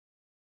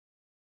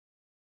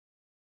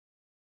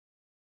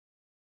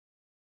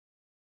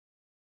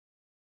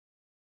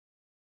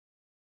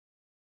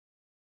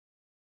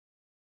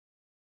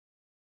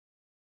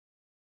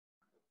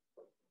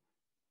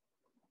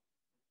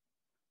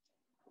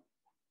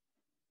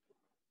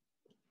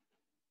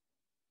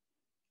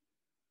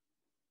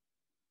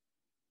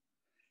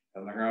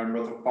In the name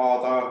of the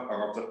Father,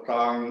 and of the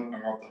Son, and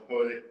of the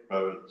Holy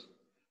Spirit.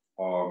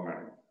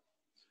 Amen.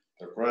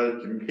 The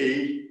grace and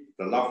peace,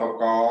 the love of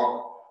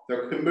God,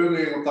 the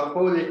communion of the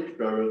Holy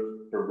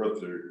Spirit be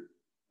with you.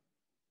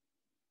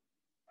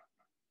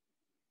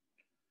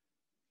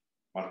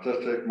 My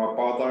sisters, my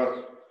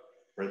brothers,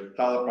 we're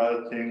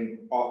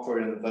celebrating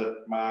offering this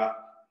Mass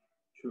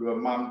to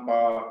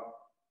remember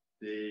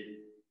the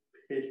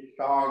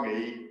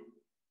Pisani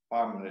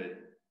family,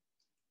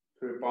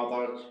 two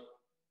brothers,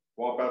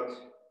 Robert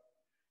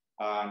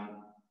and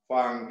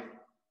Frank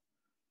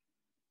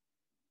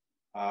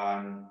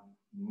and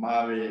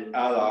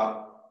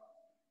Mariella,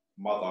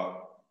 mother,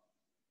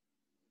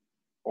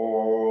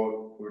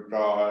 all who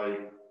died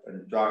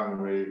in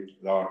January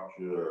last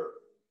year.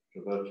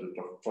 So this is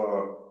the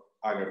first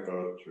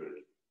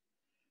anniversary.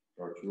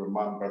 So to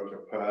remember to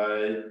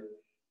pray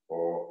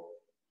for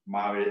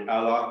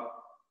Mariella,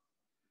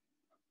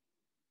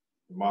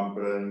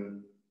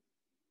 remembering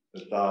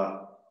the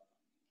death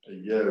a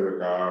year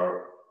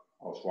ago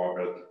of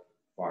Robert,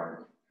 Frank,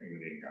 and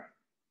Nina.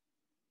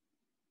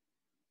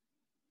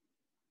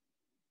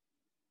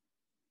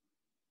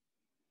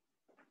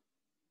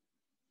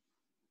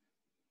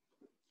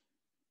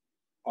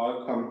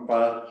 I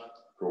confess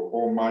to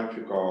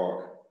Almighty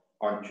God,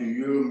 and to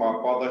you, my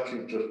brothers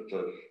and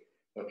sisters,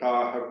 that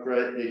I have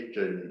greatly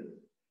sinned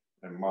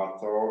in my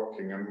thoughts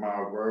and in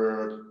my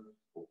words,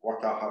 for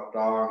what I have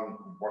done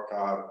and what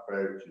I have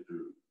failed to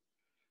do.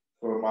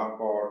 Through my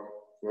fault,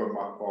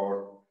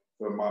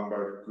 through my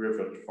most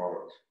grievous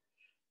fault.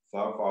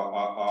 Therefore I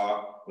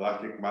ask,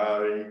 Blessed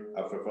Mary,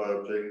 as a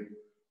Virgin,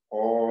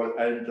 all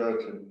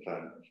angels and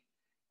saints,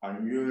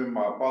 and you,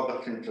 my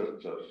brothers and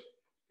sisters,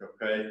 to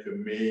pray to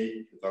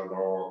me, to the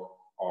Lord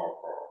our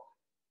God.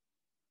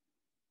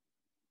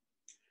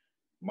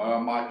 May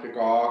Almighty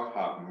God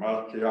have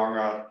mercy on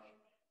us,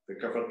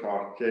 forgive us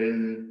our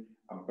sins,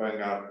 and bring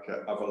us to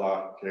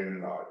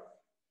everlasting life.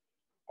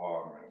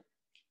 Amen.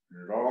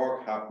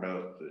 Lord, have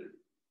mercy.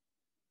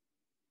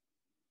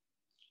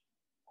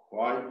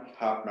 Christ,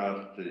 have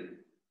mercy.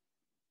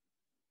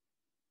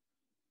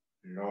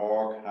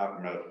 Lord,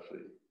 have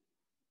mercy.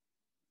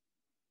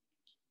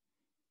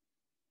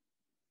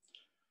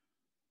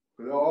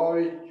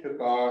 Glory to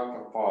God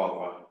the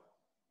Father,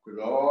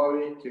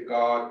 glory to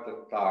God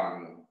the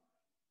Son,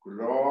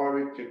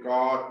 glory to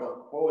God the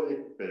Holy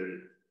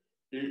Spirit,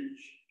 each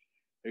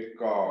is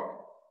God,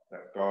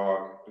 that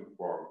God is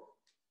one.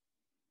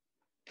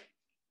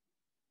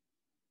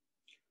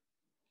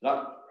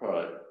 Let's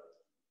pray.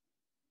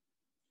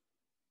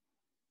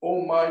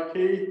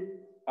 Almighty,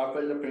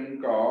 ever-living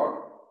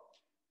God,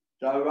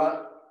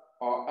 direct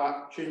our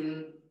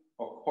actions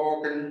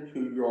according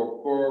to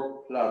your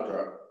good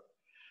pleasure,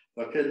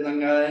 that in the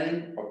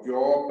name of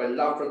your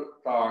beloved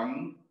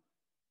Son,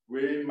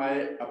 we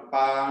may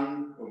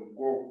abound in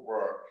good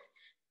works.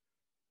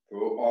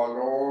 Through our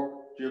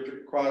Lord Jesus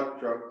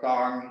Christ, your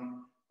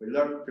Son, we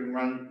live and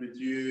reign with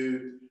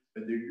you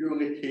in the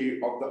unity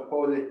of the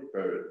Holy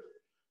Spirit,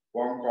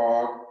 one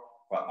God,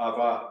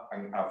 forever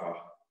and ever.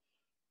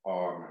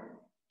 Amen.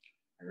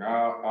 And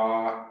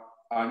now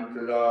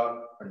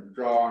Angela and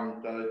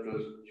John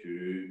Davis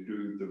to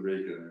do the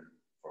reading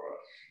for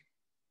us.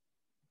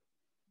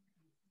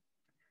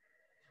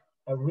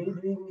 A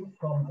reading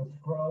from the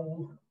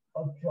scroll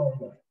of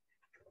Jonah.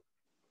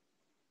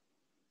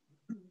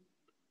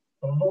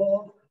 The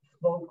Lord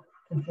spoke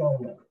to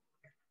Jonah.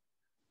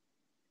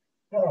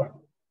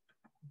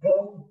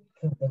 Go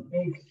to the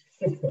big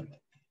city,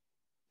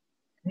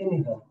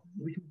 Nineveh,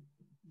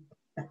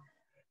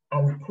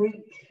 and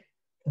preach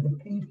to the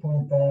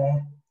people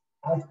there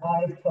as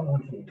I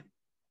told you.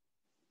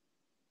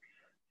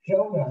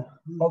 Jonah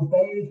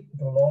obeyed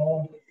the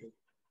Lord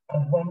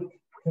and went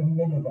to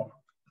Nineveh.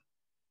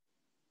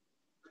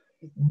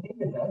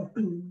 Nineveh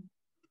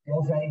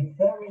was a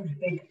very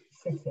big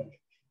city.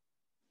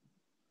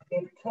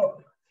 It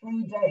took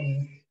 3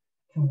 days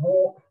to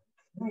walk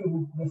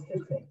through the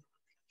city.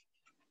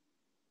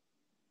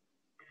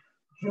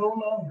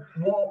 Jonah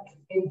walked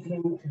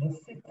into the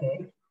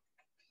city,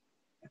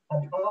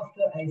 and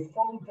after a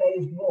full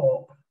day's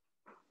walk,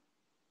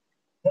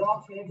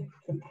 started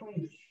to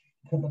preach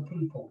to the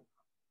people.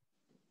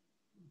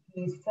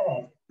 He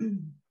said,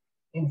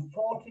 in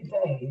 40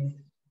 days,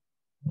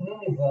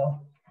 Nineveh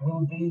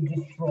will be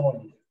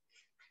destroyed.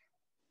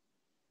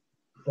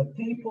 The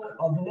people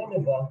of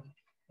Nineveh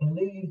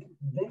believed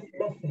this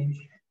message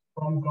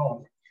from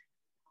God.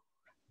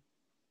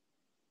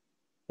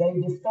 They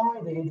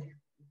decided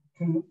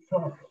to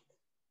fast.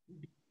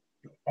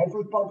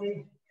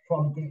 Everybody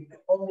from the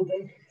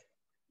oldest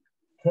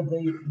to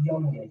the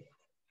youngest.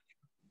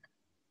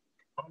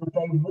 And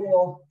they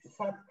wore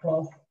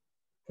sackcloth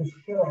to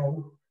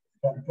show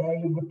that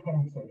they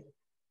repented.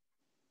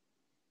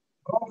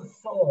 God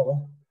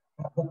saw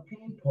that the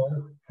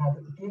people had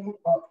given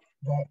up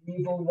their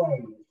evil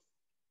ways.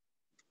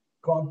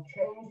 God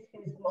changed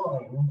his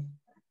mind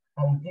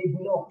and did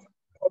not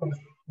punish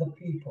the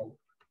people.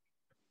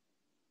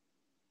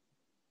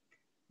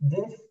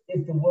 This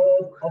is the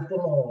word of the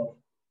Lord.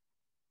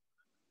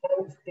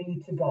 Thanks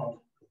be to God.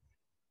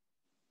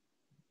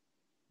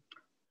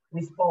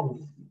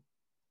 response.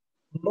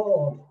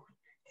 Lord,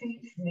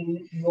 teach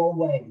me your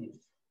ways.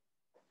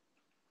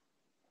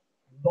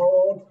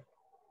 Lord,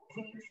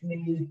 teach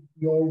me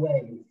your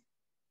ways.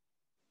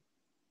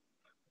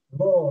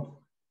 Lord,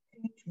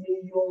 teach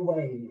me your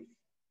ways.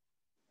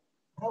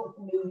 Help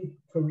me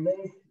to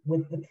live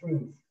with the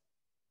truth.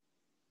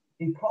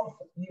 Because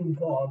you,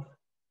 God,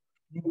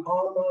 you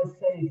are my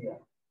Saviour.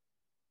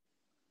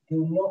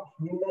 Do not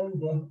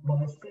remember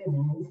my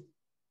sins,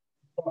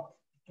 but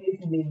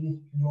give me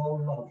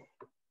your love.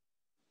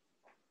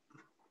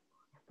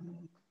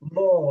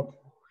 Lord,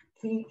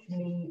 teach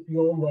me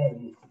your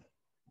ways.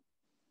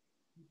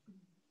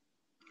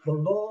 The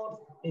Lord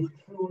is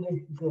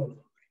truly good.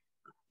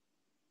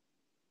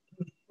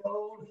 He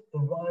shows the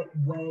right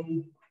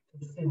way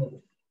to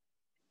sinners.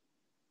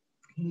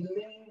 He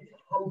leads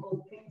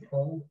humble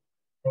people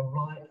the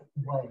right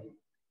way.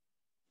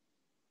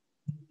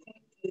 He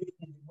teaches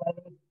his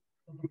way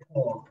to the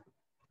poor.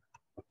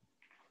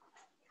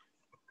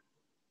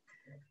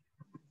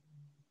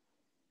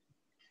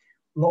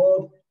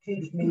 Lord,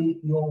 teach me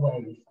your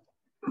ways.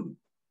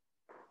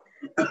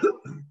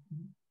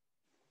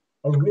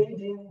 A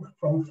reading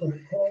from St.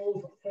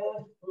 Paul's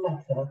first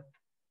letter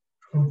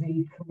to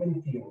the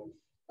Corinthians.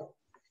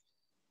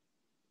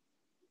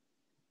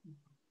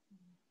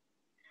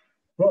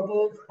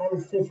 Brothers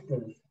and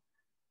sisters,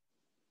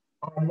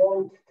 I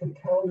want to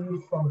tell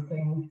you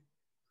something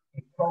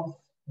because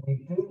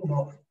we do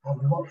not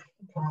have much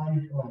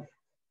time left.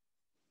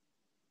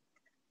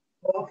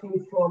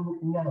 Starting from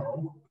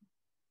now,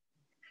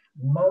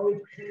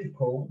 married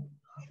people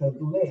should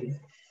live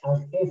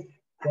as if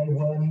they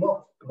were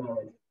not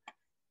married.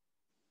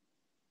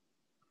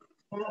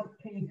 Sad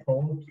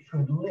people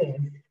should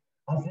live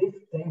as if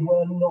they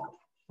were not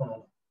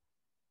sad.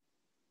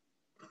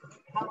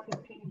 Happy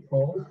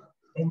people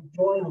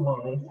enjoying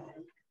life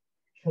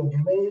should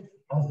live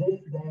as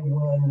if they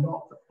were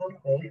not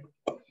happy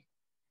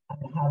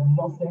and have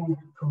nothing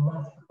to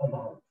laugh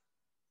about.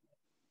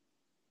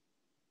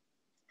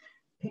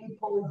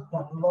 People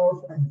that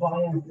love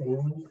buying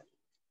things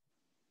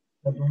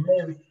should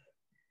live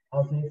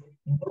as if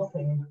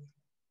nothing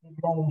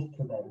belongs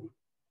to them.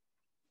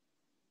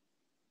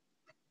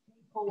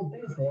 People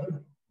busy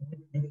with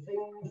the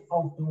things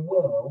of the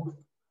world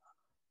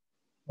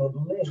should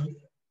live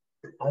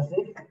as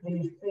if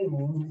these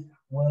things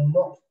were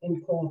not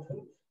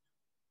important.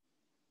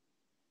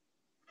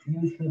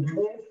 You should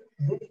live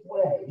this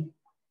way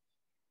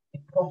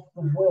because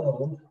the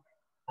world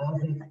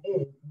as it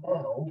is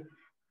now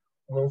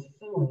will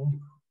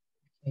soon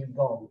be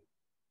gone.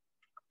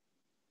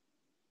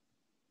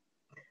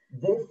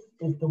 This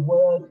is the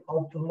word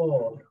of the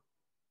Lord.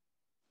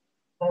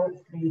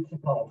 Thanks be to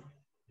God.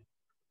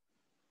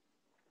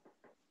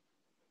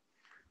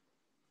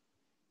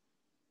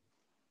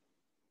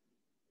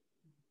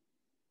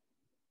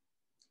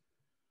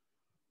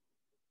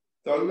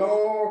 The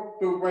Lord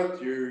be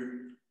with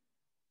you.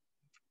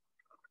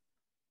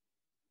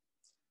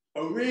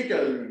 A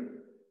reading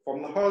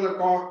from the Holy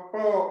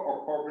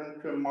Gospel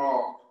according to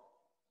Mark.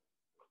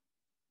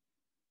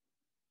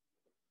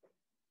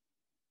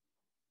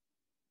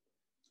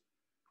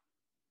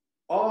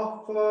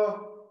 After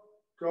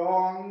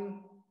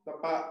John the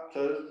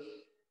Baptist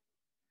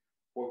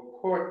was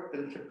put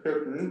into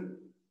prison,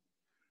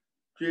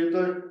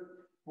 Jesus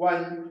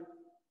went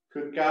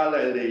to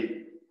Galilee,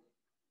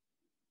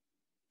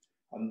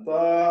 and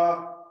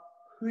there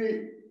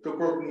preached the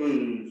good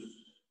news.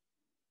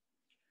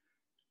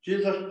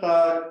 Jesus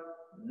said,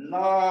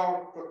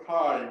 "Now the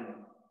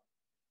time.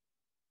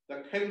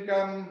 The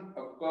kingdom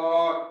of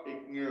God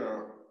is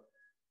near.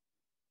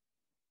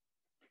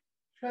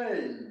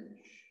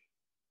 Change,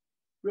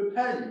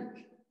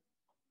 repent,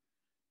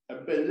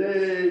 and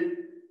believe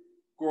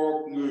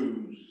good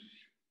news."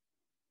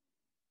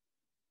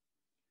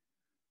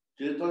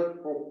 Jesus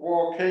was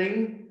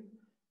walking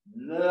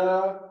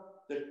near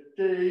the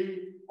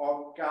Sea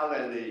of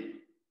Galilee.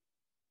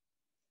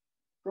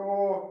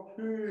 Saw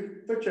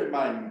two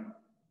fishermen,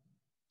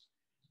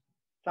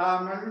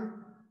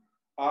 Simon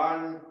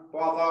and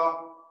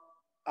brother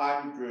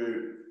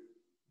Andrew,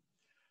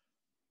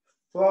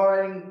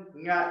 throwing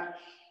nets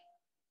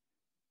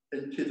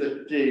into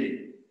the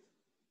sea.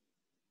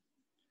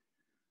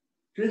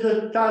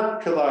 Jesus said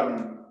to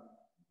them,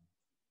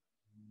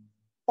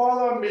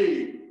 "Follow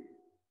me,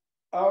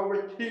 I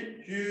will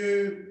teach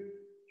you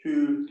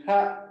to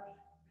catch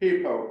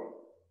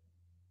people."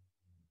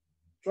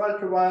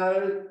 Straight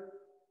away,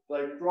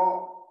 they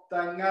dropped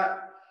their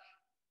nets,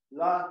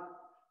 left,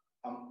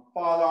 and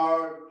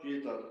followed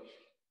Jesus.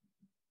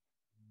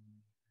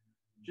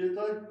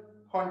 Jesus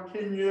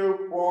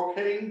continued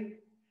walking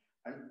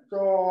and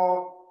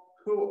saw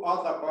two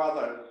other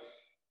brothers,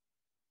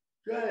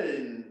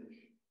 James,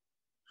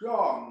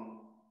 John,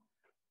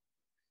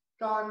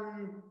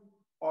 son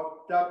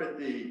of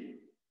Zebedee.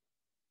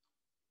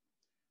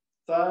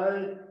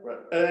 They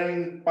were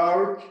in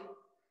boat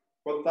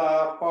with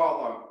their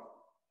father,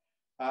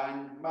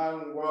 and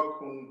men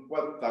working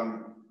with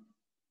them,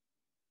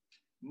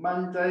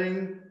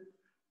 mending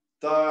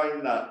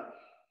their nets.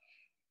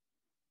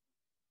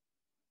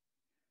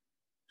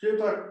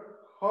 Jesus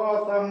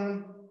called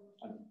them,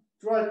 and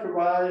straight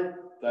away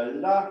they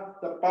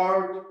left the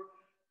boat,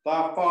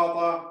 their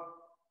father,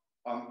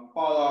 and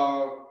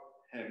followed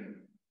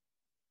him.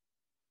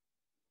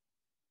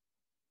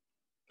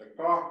 The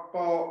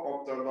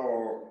Gospel of the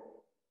Lord.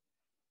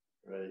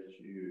 Praise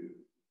you,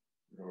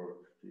 Lord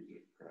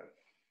Jesus Christ.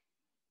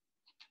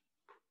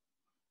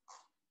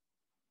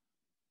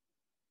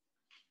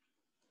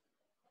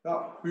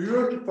 That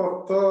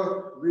beautiful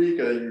first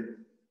reading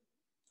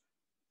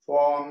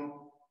from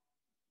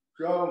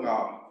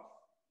Jonah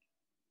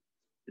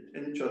is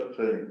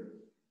interesting.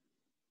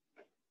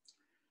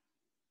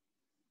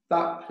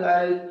 That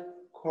place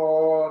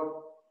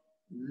called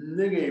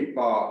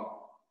Nineveh,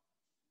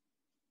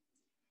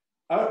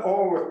 I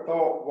always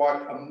thought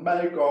was a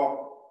mega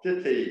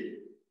city.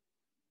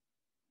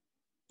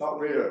 Not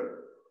real.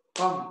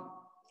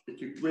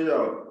 It's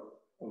real,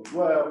 a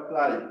real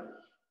place.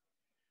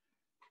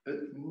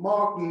 Its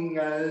modern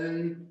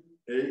name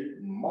is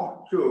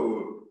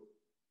Mosul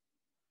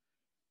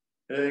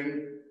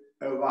in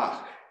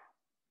Iraq.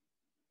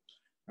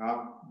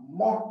 Now,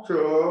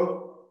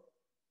 Mosul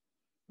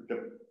was a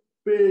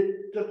big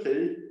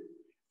city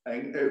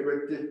and it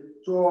was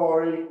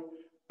destroyed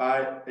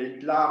by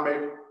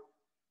Islamic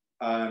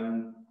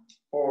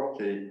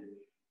forces,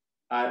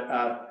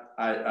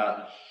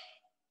 IS.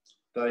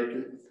 They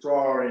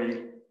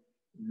destroyed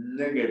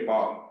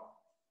Nineveh.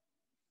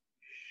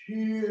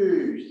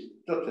 Huge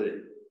city.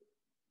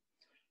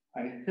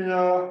 And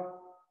here,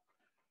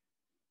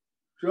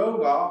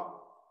 Jonah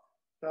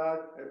said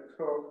it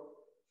took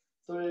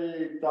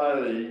 3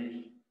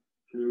 days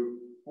to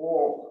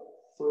walk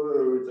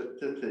through the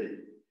city.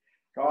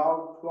 So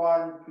I'm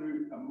trying to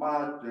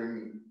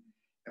imagine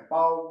if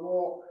I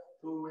walk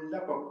through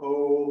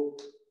Liverpool,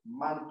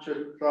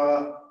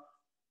 Manchester,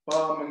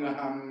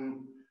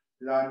 Birmingham,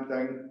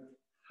 London,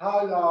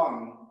 how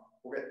long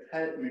would it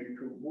take me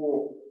to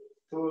walk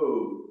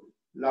through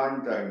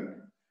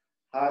London?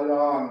 How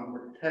long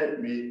would it take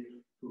me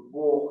to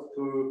walk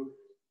through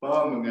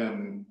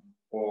Birmingham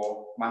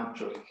or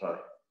Manchester?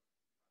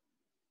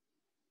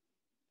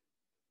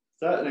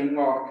 Certainly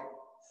not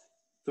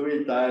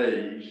 3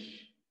 days.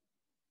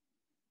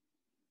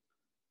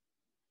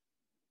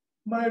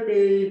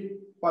 Maybe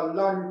for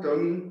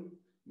London,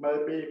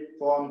 maybe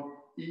from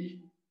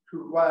east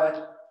to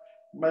west,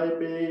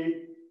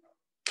 maybe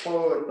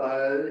 4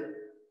 days,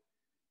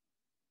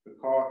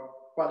 because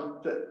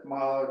 26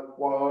 miles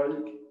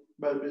wide,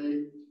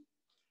 maybe.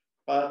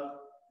 But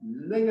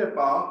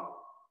Nineveh,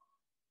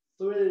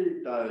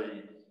 3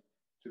 days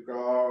to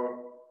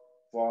go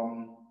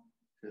from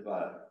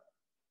today.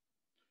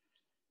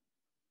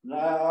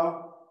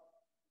 Now,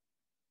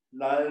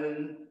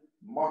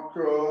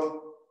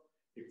 Mosul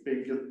is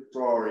being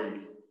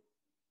destroyed.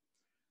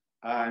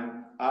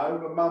 And I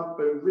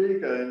remember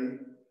reading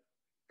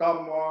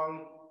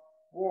someone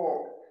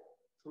walked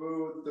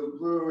through the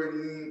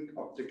ruins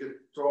of the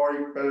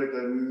destroyed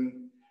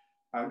building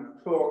and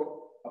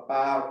took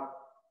about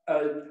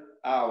 8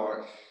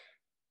 hours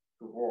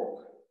to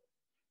walk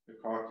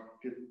because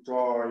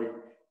destroyed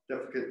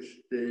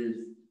difficulties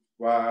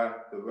were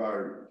the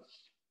roads.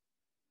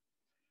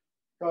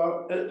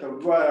 So it's a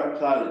rare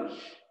place,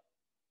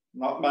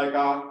 not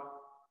mega,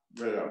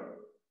 real.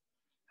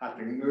 Has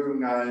a new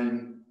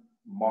name,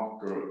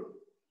 Mosul.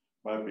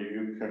 Maybe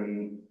you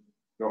can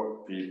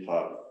look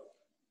deeper.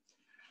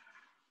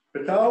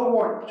 But I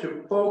want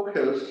to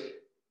focus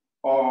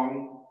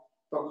on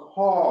the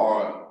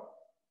call.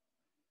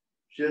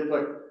 She's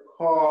a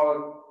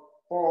call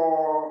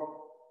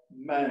for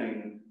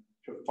men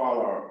to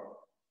follow.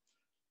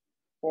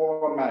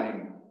 4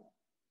 men.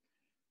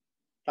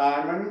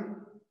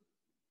 Simon,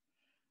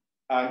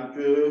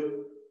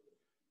 Andrew,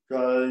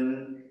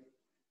 James,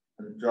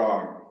 and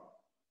John.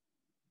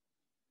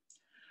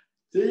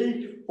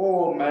 These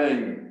 4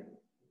 men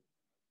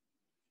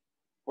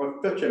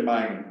were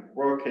fishermen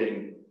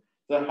working.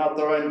 They had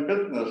their own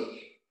business.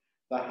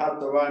 They had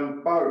their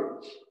own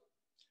boats.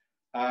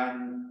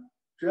 And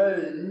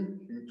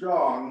James and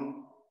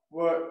John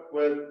worked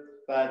with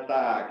their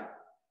dad,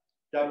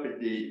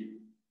 Deputy,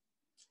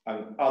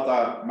 and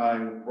other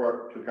men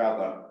worked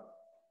together.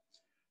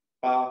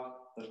 But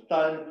the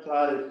same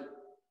place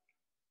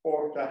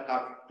also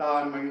had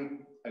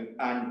Simon and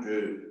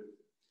Andrew.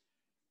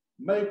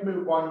 Made me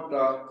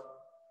wonder,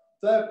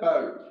 their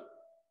boat,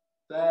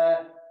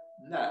 their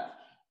nets,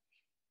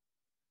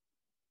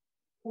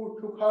 who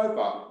took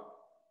over?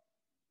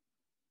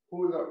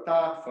 Who looked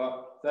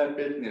after their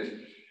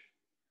business?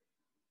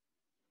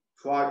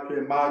 Try to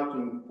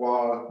imagine,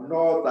 well,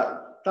 know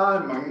that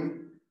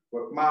Simon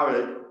was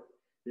married,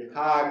 he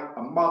had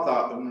a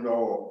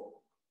mother-in-law,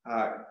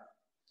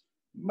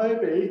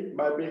 maybe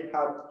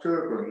had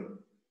children,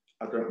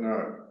 I don't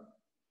know.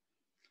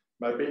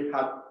 Maybe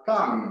had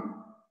son,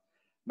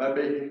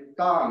 maybe his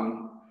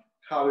son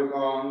carried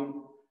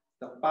on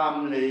the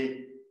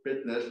family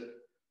business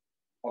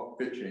of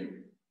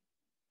fishing.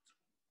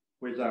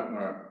 We don't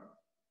know.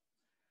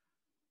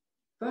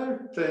 Those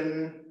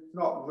things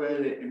not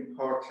really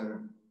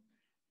important.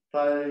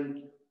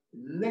 Saying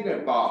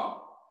Nineveh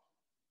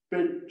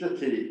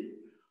fidgety,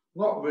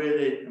 not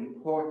really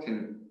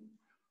important.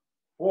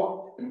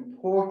 What's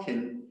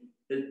important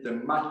is the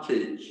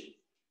message: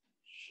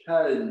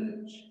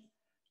 change,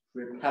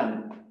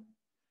 repent,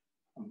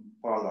 and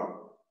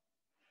follow.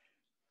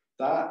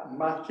 That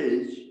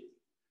message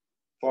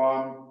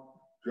from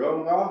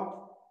Jonah,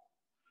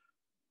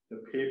 the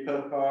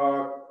people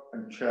heard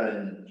and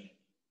changed.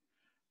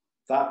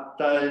 That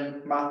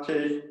same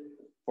message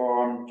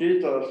from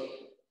Jesus,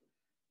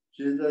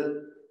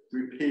 Jesus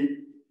repeat,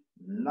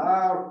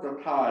 now's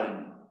the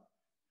time,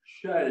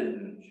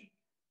 change,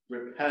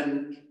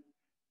 repent,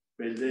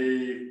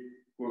 believe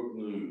good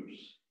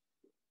news.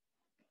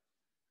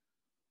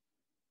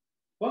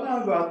 When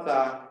I read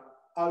that,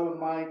 I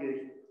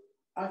reminded,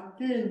 I've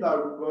seen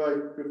those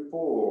words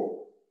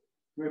before,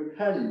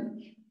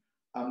 repent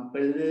and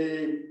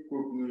believe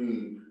good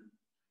news.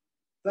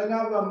 Then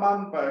I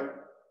remembered,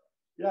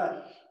 yes,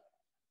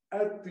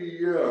 every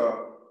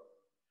year,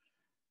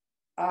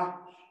 Ash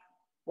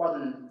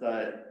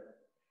Wednesday,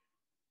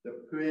 the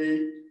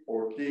priest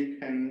or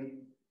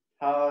deacon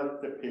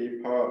tells the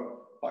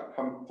people that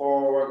come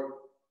forward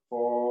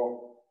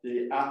for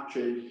the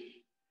ashes.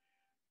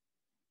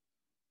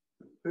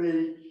 The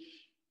priest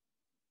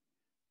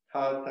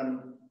tells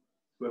them,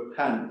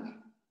 repent,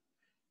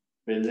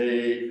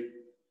 believe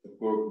the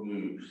good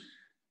news.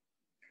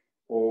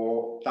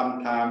 Or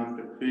sometimes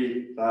the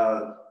priest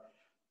says,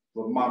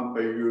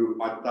 remember you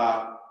are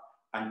that,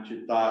 and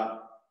to that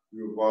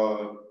you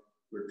will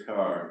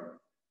return.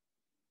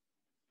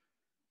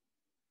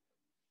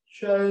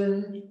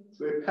 Change,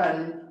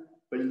 repent,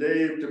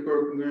 believe the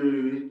good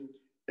news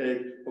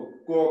is a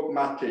good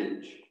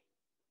message.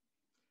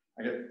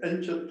 And it's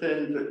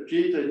interesting that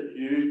Jesus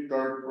used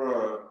those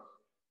words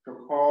to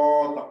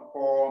call the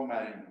four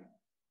men.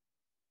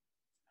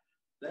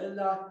 They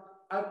left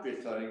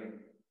everything: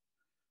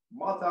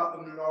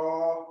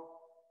 mother-in-law,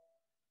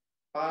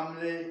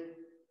 family,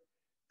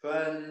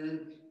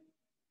 friends,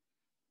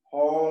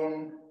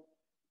 home,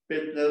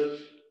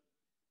 business,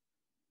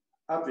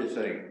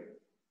 everything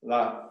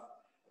left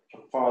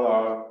to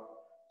follow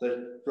this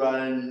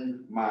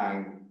strange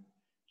man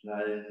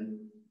named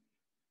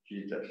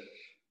Jesus.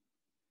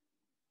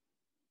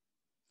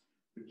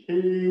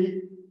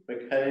 He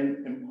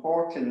became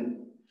important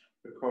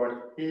because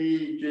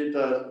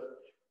Jesus,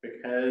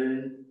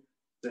 became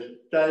the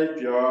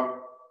Savior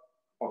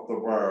of the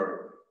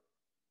world.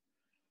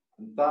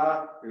 And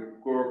that is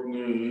good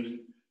news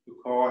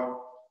because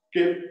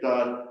it gives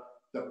us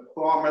the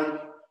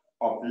promise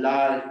of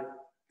life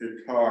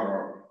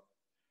eternal,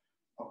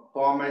 a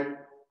promise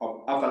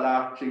of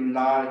everlasting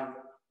life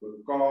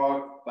with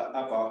God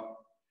forever.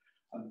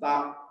 And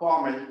that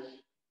promise,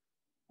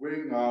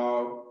 we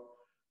know,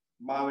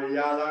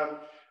 Mariana's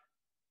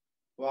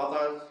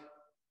brothers,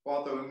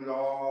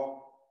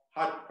 brother-in-law,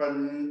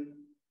 husband,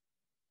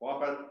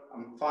 Robert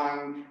and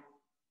Frank,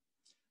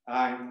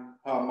 and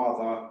her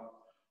mother,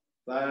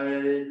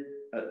 they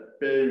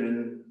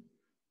experienced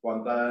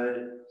when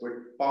they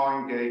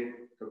responded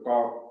to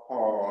God's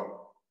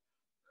call,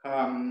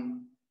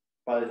 come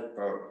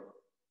faithful,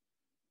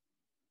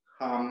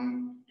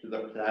 come to the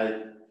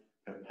place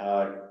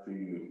prepared for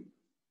you.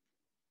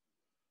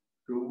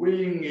 Do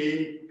we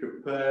need to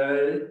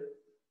pray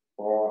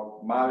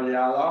for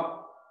Mariella,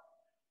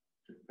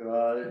 to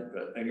pray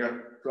for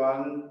English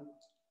son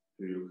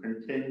to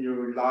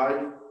continue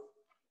life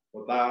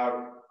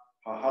without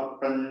her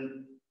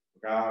husband,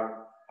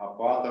 without her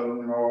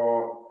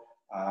brother-in-law,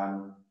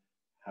 and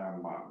her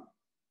mom?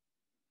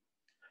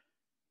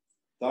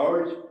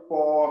 Those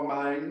four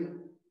men,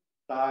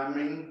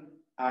 Simon,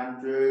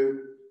 Andrew,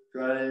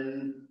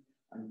 James,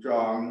 and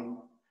John,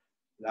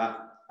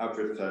 left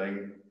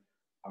everything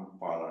and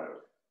followed.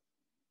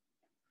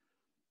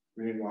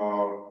 We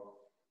know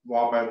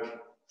Robert,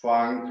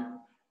 Frank,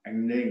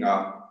 and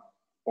Nina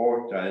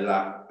also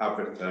left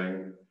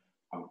everything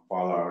and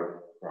followed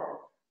God.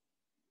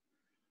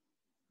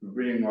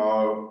 We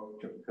know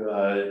to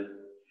pray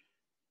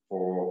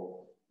for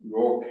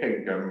your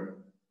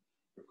kingdom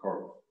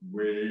because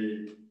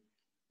we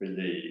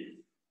believe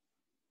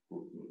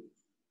good news.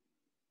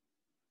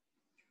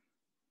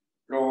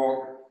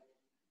 Lord,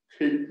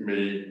 teach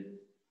me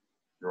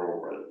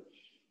your ways.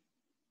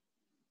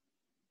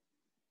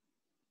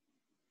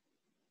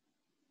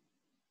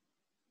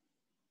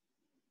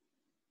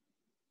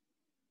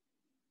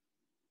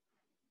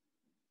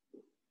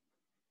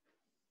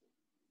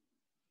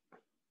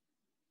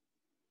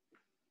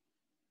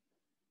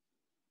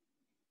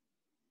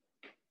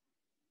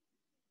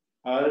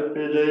 I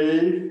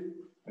believe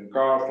in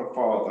God the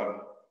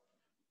Father.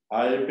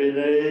 I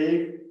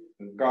believe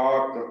in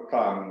God the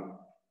Son.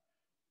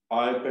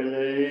 I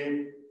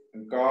believe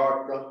in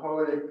God the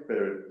Holy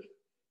Spirit.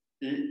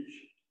 Each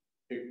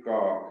is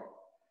God,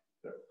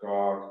 that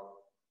God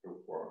is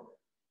one.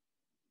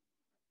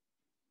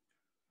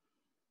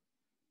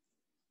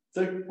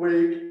 This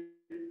week,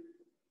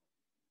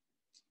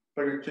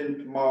 beginning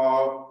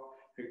tomorrow,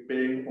 has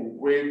been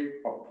a week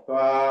of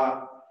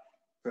prayer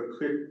for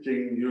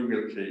Christian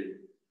unity.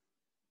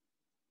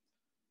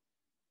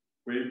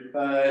 We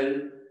pray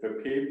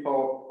the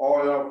people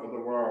all over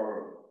the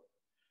world,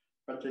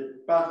 but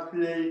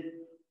especially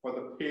for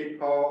the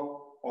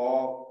people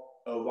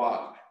of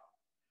Iraq,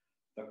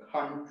 the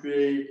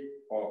country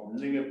of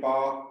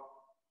Nineveh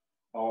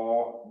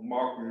or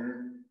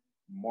modern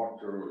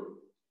Mosul.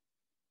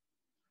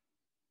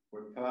 We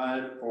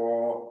pray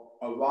for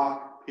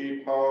Iraq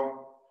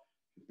people,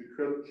 the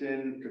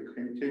Christians, to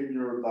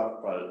continue their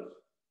faith.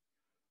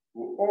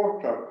 We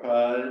also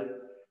pray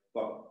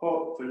that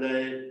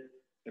hopefully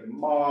in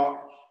March,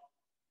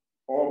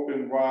 all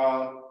being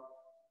well,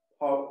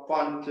 Pope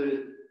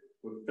Francis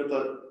will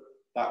visit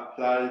that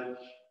place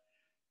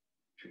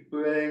to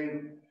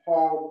bring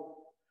hope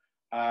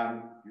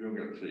and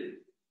unity.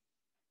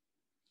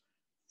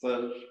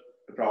 This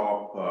is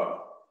our prayer.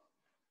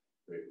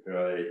 We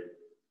pray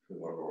to the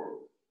Lord.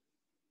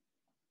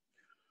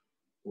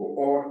 We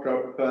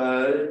also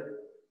pray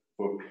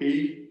for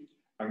peace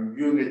and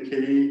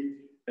unity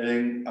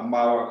in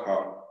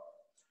America.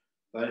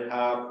 They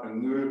have a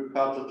new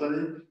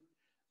president,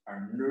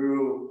 a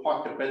new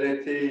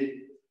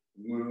possibility,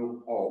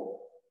 new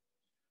hope.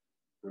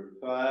 We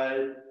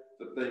pray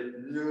that this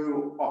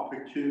new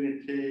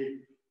opportunity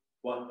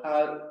will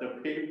help the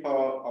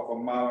people of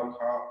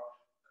America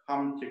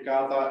come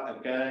together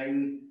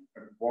again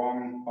as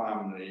one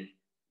family,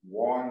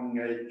 one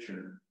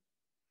nation,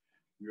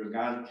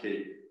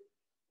 united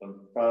in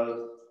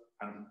faith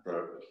and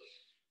purpose.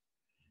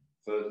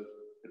 This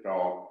is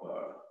our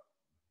prayer.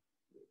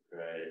 We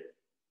pray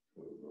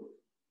to the Lord.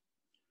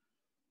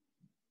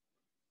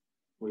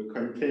 We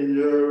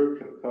continue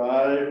to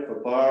pray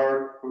for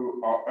those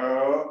who are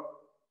ill,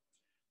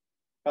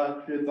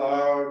 especially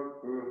those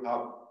who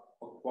have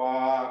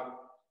acquired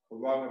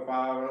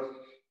coronavirus.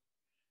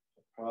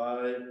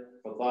 Pray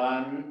for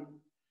them,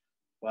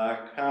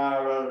 their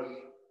carers,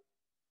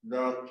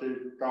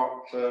 nurses,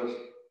 doctors,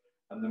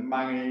 and the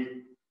many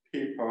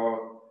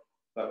people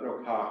that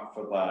look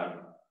after them.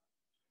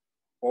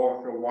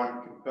 Also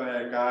want to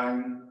pray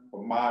again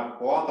for my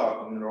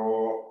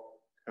brother-in-law,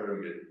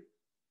 Tony,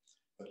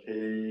 that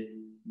he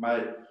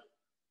makes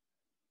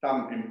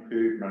some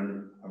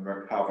improvement and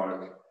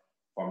recovers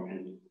from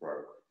his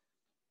stroke.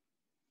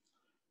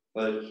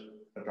 This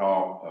is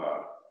our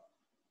prayer.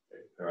 We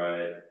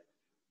pray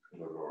to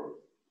the Lord.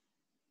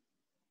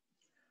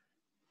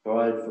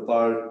 Pray for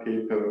those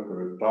people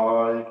who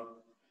died,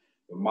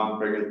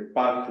 remembering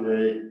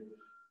especially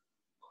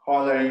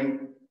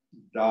Colin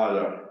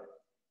Dyer.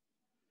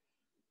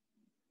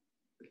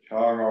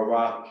 Eternal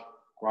rest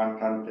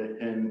grant unto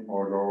him, O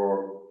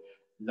Lord.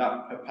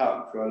 Let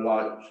perpetual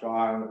light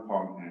shine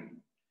upon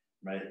him.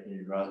 May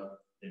he rest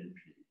in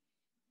peace.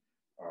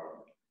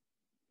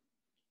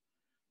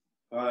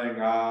 Praying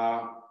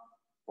now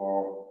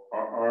for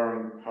our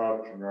own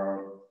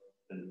personal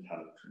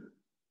intention.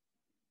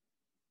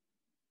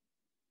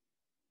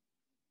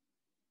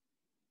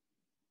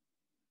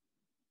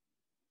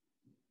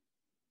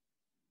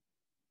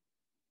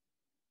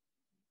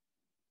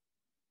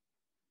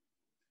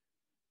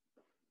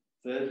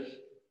 This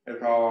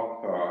is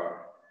our prayer.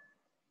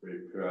 We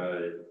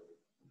pray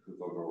to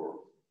the Lord.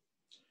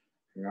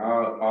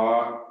 Now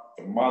ask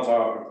the Mother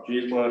of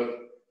Jesus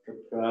to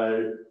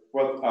pray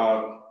with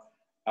us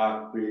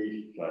as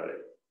we say,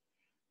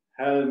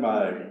 Hail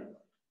Mary,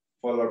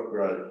 full of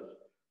grace,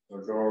 the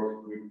Lord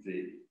is with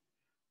thee.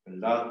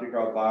 Blessed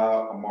art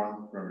thou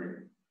among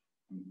women,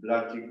 and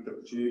blessed is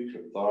the fruit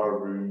of thy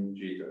womb,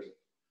 Jesus.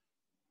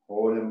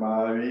 Holy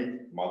Mary,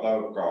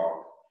 Mother of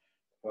God,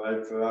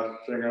 pray for us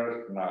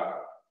sinners now,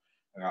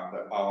 and at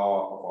the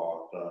hour of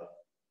our death.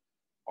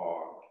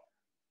 Amen.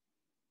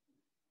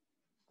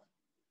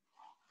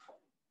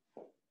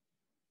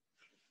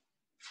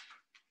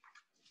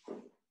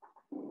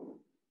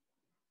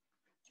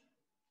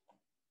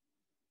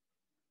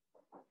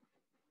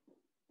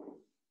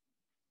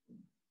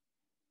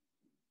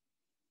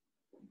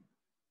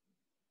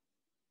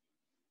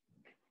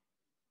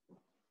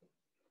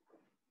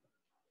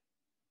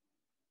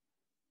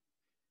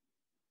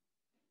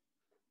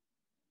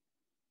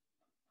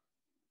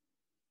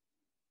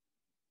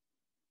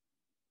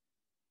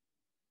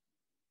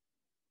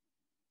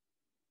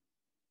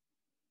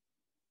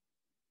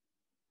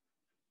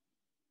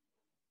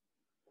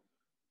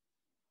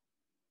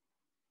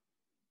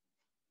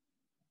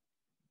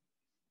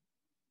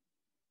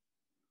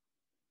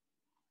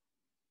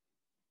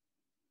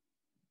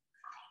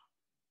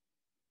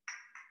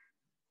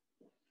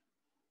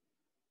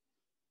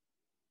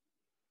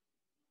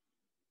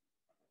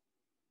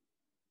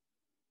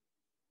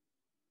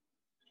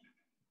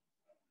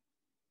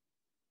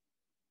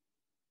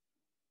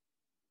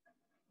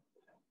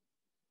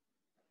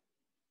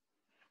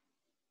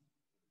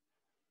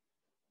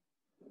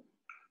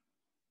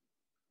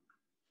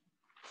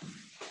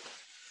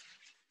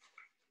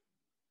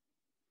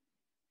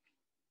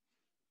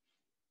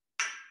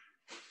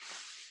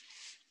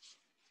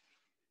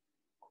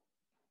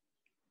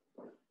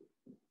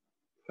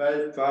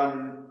 Faith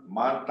and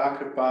my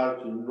sacrifice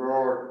in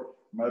Lord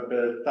may be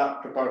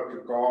acceptable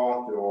to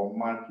God, the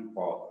Almighty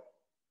Father.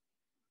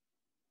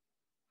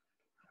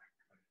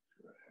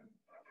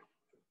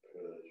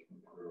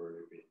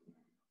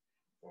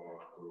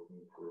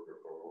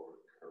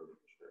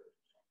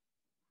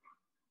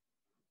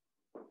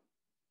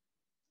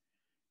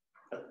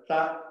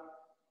 accept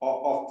our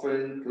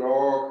offerings,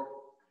 Lord,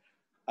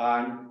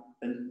 and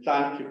in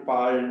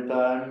sanctifying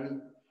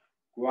them,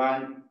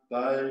 grant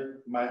they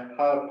may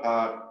help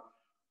us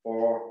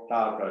for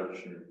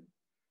salvation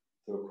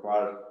through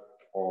Christ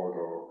our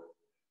Lord.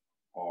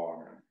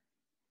 Amen.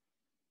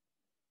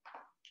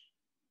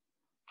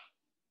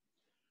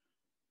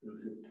 We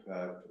should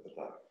pray for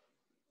that.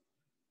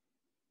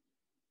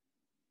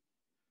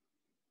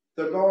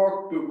 The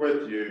Lord be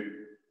with you.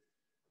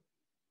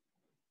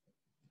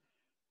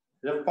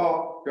 Lift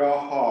up your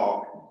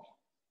heart.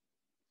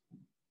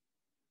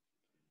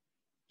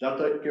 Let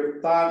us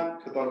give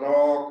thanks to the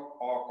Lord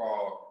our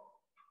God.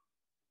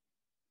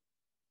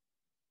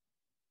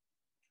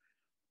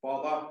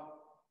 Father,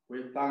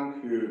 we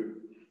thank you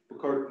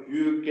because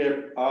you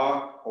give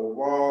us a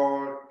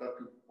world that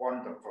is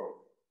wonderful.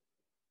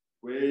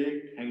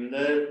 We can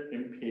live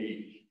in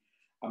peace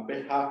and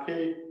be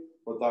happy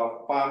with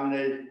our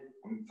families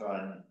and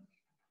friends.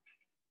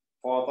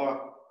 Father,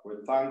 we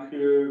thank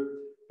you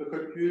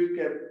because you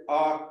give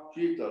us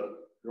Jesus,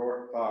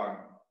 your Son.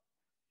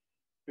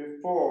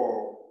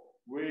 Before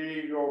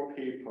we, your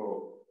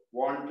people,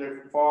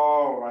 wandered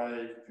far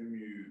away from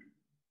you,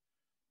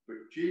 but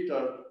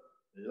Jesus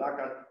led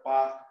us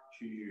back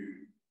to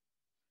you.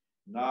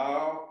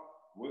 Now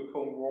we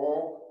can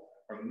walk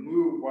and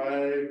move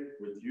away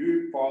with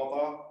you,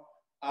 Father,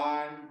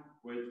 and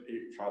with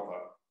each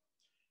other.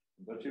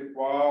 That is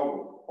why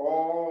with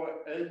all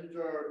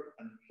angels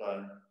and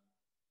saints,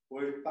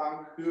 we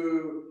thank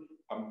you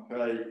and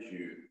praise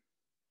you.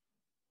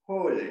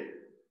 Holy,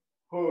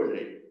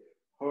 holy,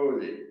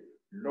 holy,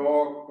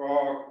 Lord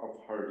God of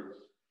hosts,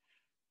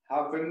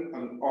 heaven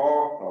and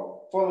earth are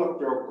full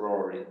of your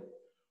glory.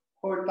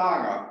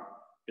 Hosanna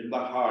in the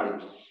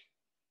highest.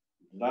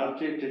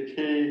 Blessed is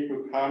he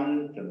who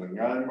comes in the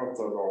name of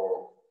the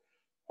Lord.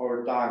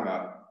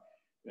 Hosanna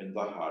in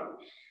the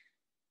highest.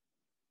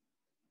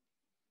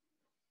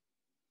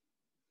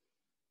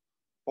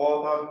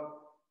 Father,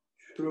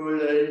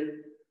 truly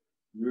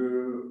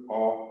you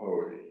are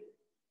holy.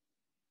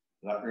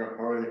 Let your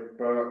Holy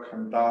Spirit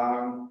come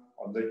down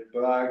on this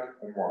bread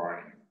and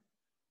wine.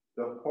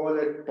 The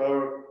Holy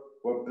Spirit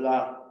will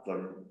bless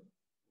them,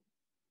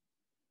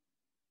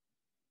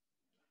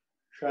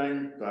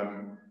 change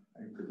them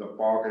into the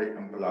body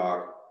and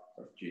blood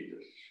of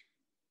Jesus.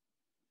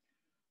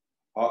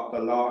 At the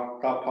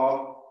Last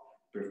Supper,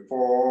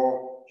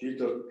 before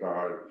Jesus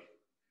died,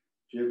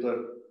 Jesus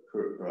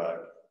took bread.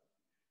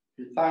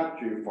 He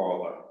thanked you,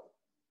 Father,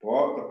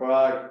 brought the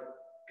bread,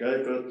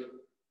 gave it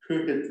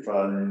to his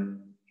friends,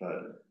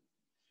 saying,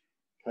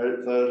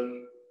 take this,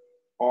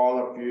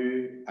 all of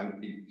you,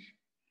 and eat,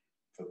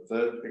 for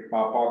this is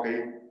my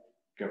body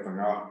given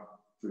up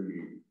for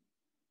you.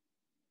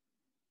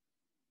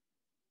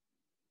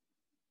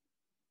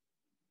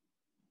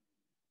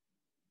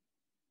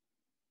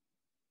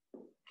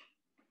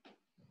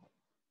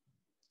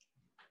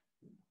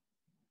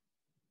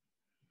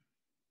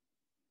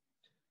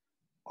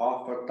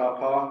 After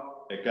supper,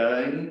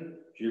 again,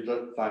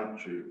 Jesus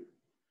thanked you.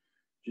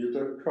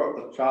 Jesus took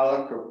the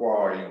chalice of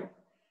wine,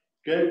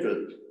 gave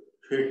it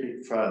to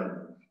his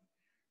friends.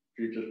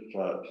 Jesus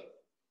said,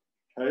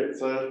 take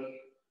this,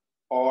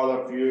 all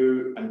of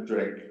you, and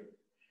drink.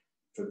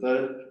 For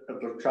this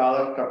is the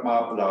chalice of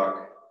my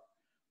blood,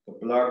 the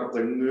blood of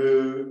the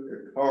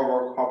new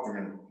eternal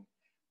covenant,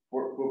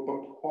 which will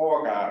be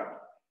poured out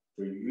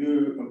for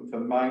you and for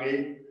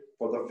many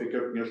for the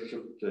forgiveness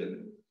of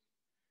sin.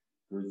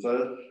 Do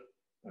this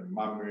in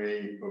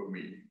memory of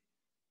me.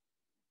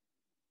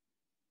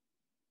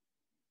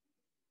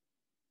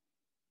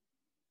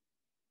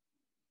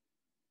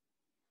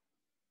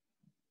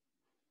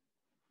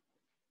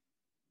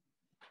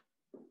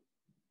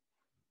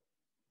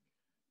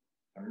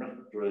 A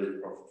mystery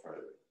of faith.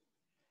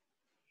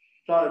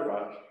 Save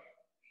us,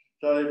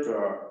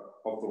 Saviour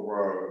of the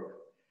world,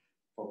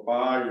 for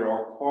by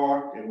your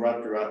cross and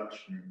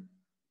resurrection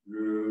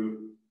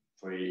you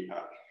free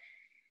us.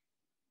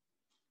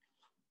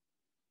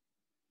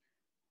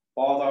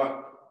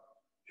 Father,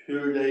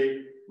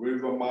 truly we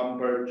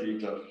remember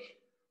Jesus.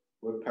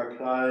 We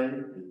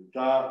proclaim his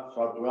death,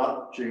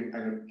 resurrection,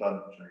 and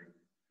ascension.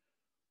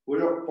 We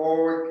look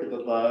forward to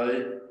the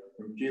day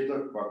when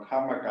Jesus will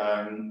come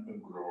again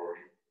in glory.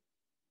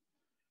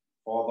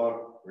 Father,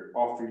 we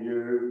offer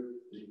you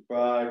this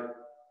bread,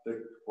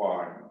 this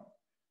wine,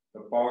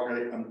 the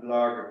body and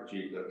blood of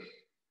Jesus.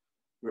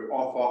 We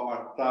offer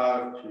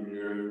ourselves to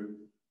you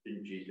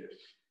in Jesus.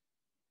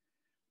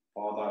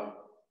 Father,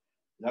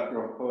 let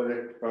your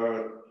Holy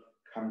Spirit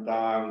come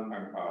down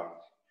on us.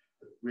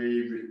 As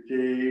we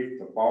receive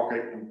the body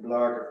and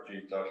blood of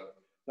Jesus,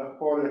 the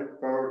Holy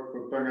Spirit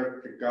will bring us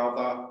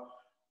together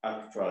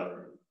as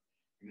friends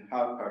and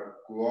help us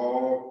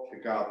grow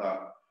together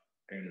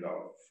in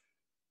love.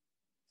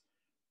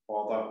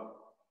 Father,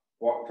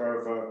 watch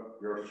over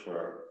your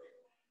church.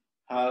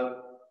 Help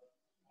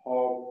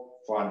Pope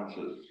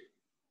Francis,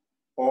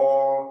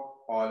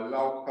 all our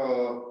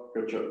local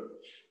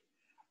bishops,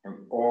 and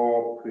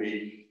all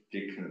priests,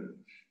 deacons.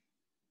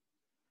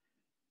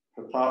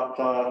 Protect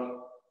us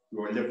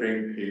your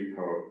living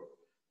people,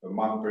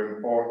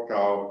 remembering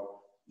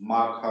also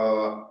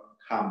Michael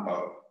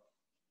Campbell.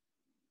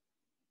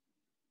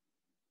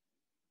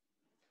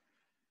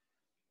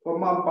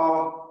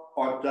 Remember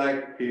our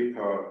dead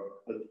people,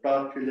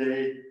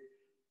 especially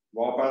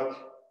Robert,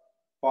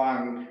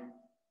 Frank,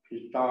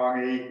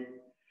 Pistani,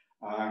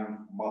 and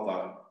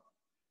mother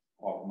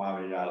of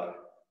Mariella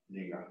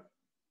Linger.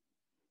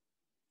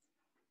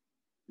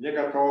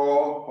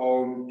 Ligator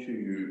home to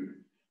you.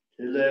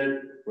 He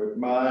lived with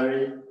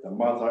Mary, the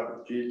mother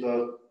of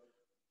Jesus.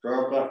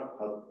 Joseph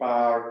has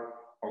bowed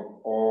on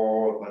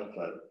all the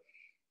saints.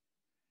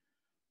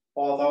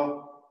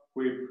 Father,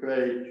 we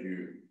praise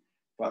you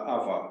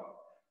forever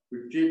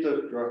with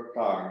Jesus your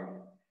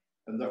Son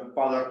and the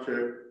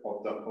fellowship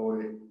of the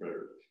Holy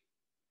Spirit.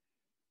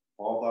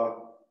 Father,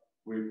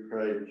 we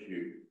praise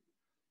you,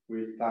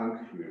 we thank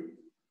you,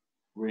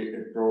 we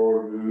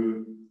adore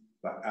you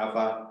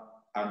forever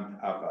and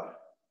ever.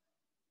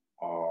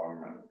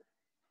 Amen.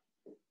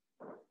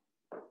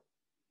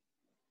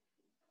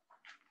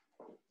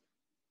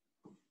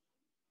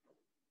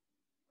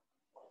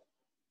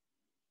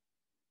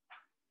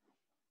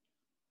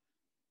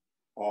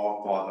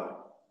 Our Father,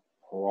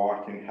 who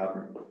art in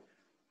heaven,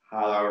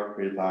 hallowed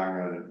be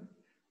thy name.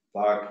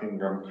 Thy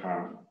kingdom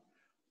come,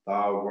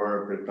 thy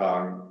will be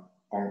done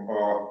on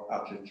earth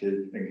as it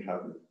is in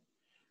heaven.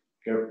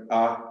 Give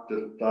us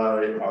this day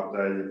our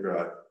daily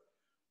bread,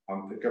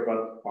 and forgive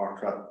us our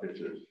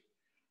trespasses,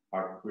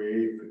 as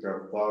we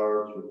forgive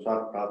those who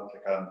trespass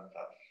against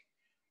us.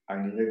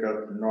 And lead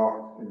us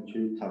not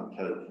into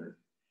temptation,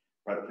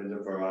 but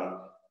deliver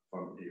us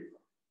from evil.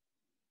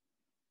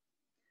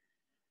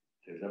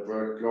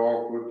 Deliver us,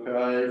 Lord, we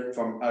pray,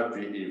 from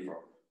every evil.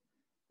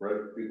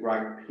 Grant we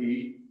grant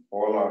peace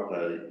all our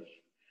days,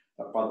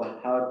 that by the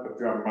help of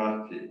your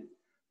mercy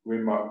we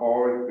may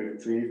always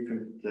be free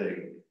from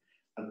sin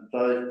and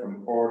safe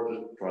from all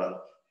distress,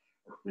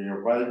 as we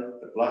await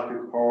the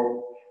blessed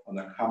hope and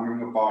the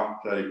coming of our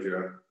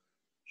Saviour,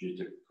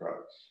 Jesus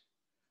Christ.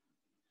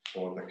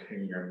 For the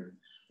kingdom,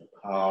 the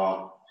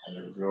power, and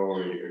the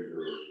glory are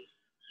yours,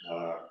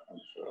 now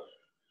and forever.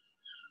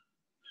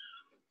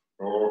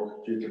 Lord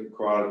Jesus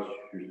Christ,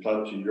 who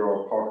said to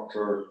your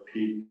apostles,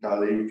 peace I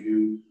leave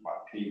you, my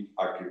peace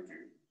I give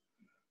you.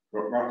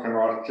 Look not on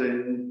our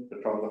sins,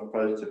 but on the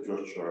face of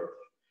your church.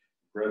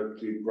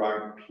 Graciously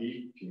grant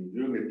peace and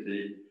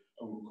unity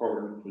in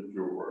accordance with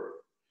your word.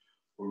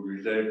 For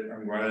we live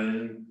and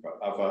reign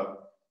forever.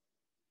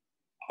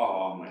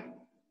 Amen.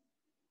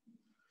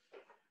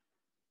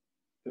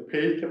 The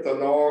peace of the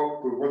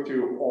Lord be with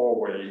you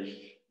always.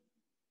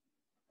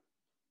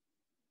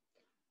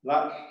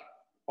 Let's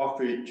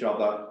offer each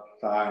other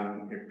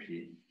sign of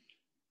peace.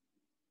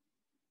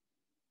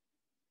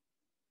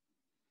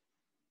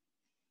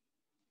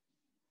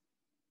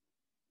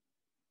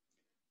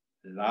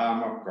 The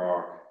Lamb of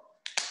God,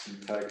 who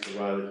takes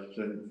away the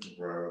sins of the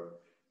world,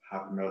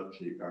 have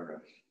mercy on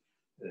us.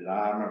 The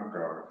Lamb of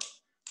God,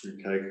 who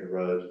takes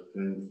away the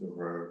sins of the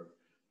world,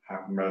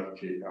 have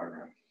mercy on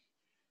us.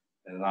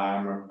 The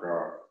Lamb of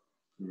God,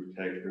 who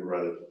takes away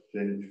the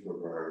sins of the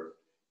world,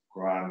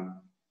 grant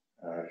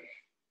us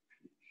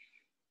peace.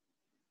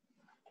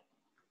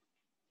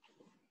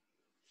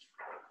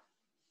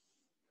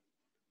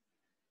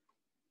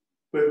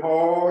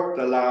 Behold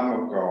the Lamb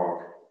of God.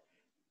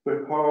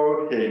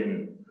 Behold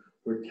him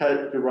who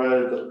takes away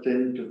the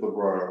sins of the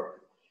world.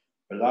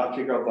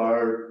 Blessed are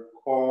those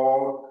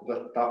called to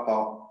the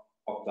supper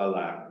of the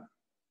Lamb.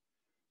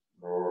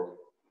 Lord,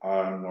 I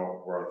am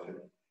not worthy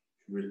to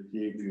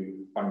receive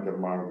you under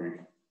my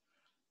roof,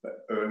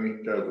 but only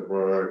say the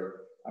word,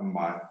 and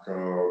my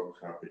soul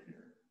shall be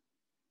healed.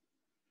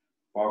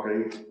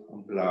 Body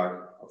and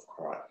blood of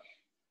Christ.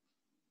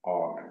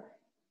 Amen.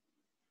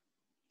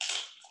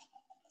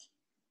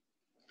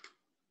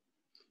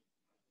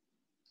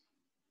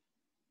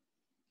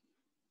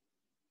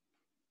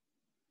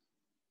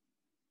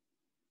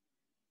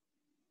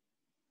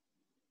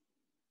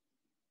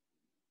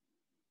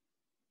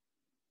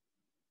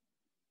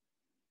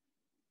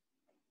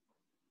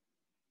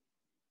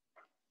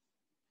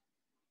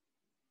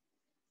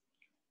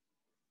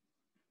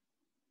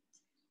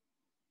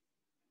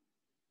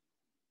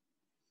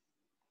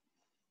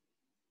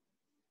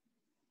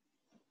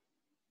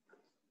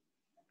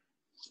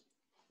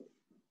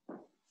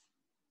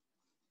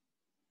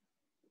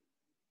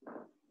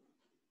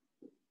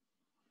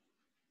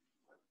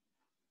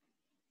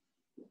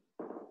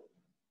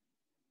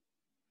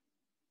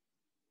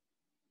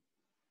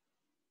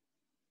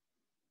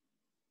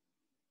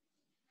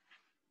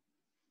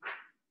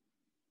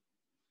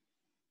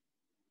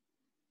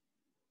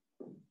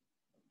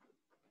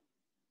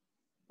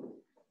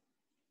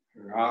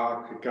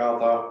 Now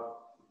together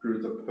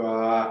through the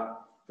prayer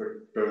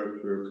for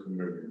spiritual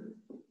communion.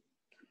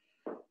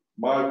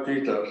 My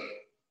Jesus,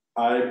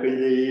 I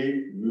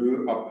believe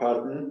you are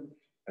present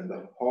in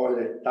the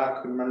holy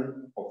sacrament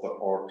of the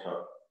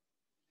altar.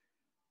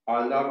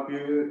 I love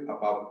you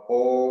above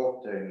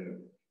all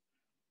things.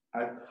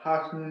 I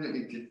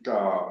passionately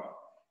desire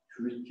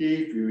to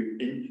receive you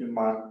into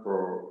my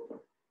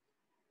soul.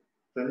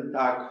 Since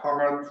our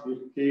current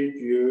receive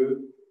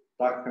you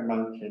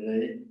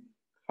documentally,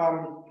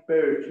 come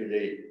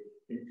spiritually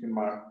into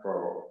my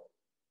soul.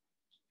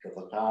 So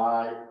that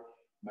I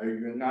may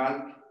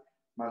unite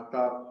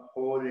myself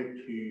wholly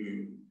to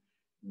you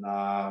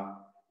now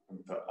and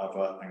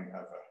forever and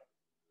ever.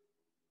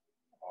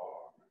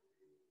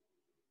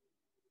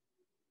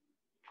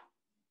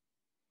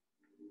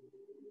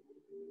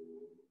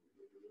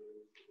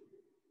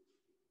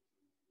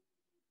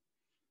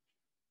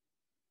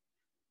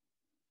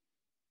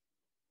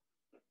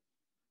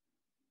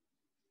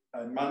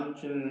 I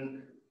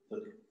mentioned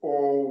that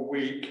all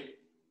week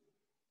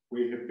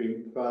we have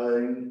been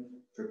praying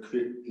for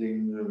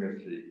Christian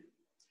unity.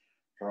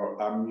 So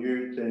I'm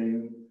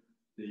using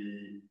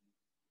the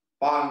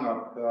final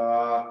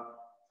prayer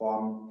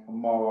from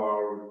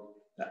tomorrow,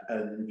 the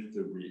end of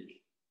the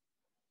week.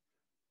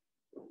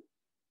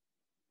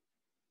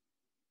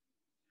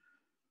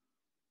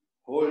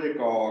 Holy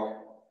God,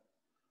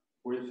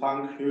 we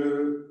thank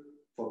you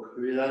for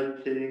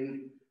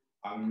creating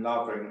and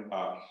loving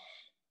us.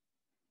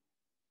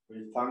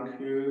 We thank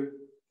you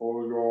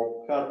for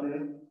your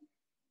presence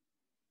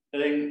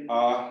in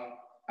us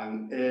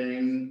and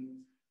in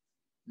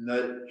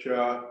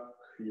nature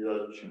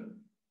creation.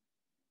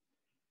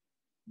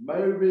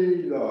 May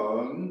we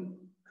learn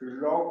to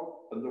look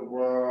at the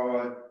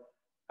world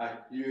as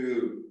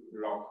you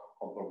look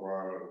at the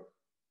world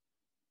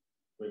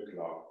with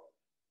love.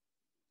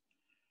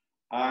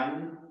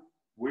 And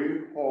we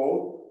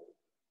hope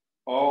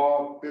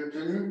our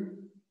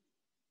vision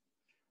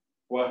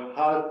will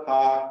help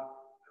us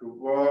to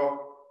work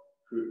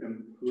to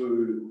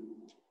improve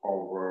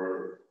our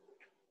world,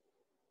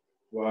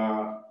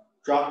 where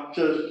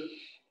justice,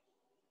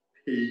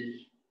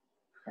 peace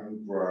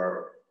can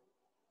grow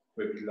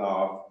with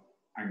love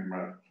and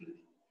mercy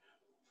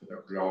for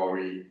the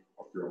glory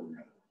of your name.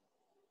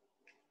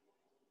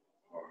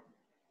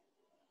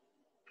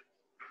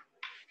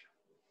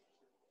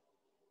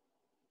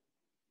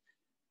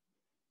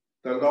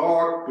 The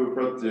Lord be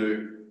with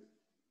you.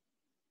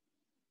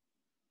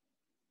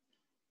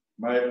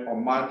 May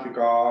Almighty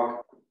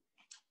God